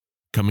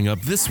Coming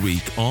up this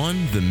week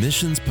on the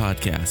Missions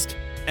Podcast.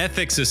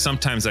 Ethics is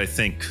sometimes, I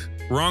think,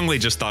 wrongly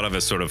just thought of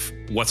as sort of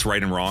what's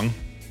right and wrong.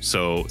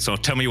 So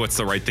tell me what's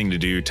the right thing to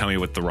do. Tell me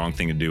what the wrong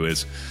thing to do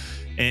is.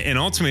 And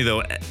ultimately,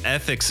 though,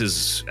 ethics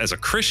is, as a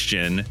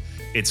Christian,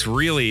 it's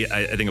really,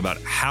 I think,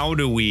 about how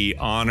do we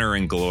honor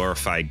and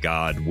glorify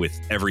God with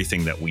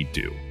everything that we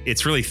do.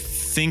 It's really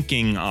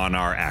thinking on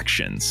our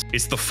actions.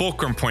 It's the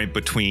fulcrum point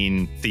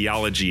between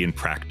theology and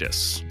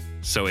practice.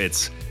 So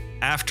it's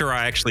after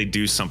I actually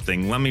do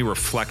something, let me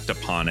reflect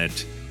upon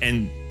it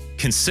and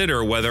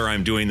consider whether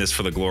I'm doing this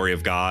for the glory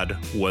of God,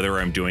 whether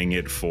I'm doing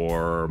it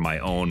for my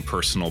own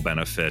personal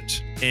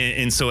benefit.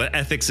 And so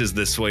ethics is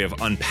this way of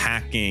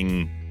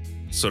unpacking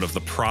sort of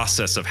the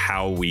process of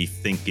how we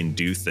think and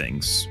do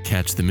things.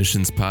 Catch the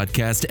Missions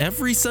Podcast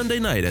every Sunday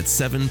night at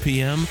 7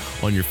 p.m.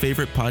 on your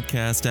favorite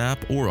podcast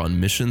app or on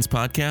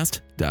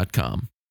missionspodcast.com.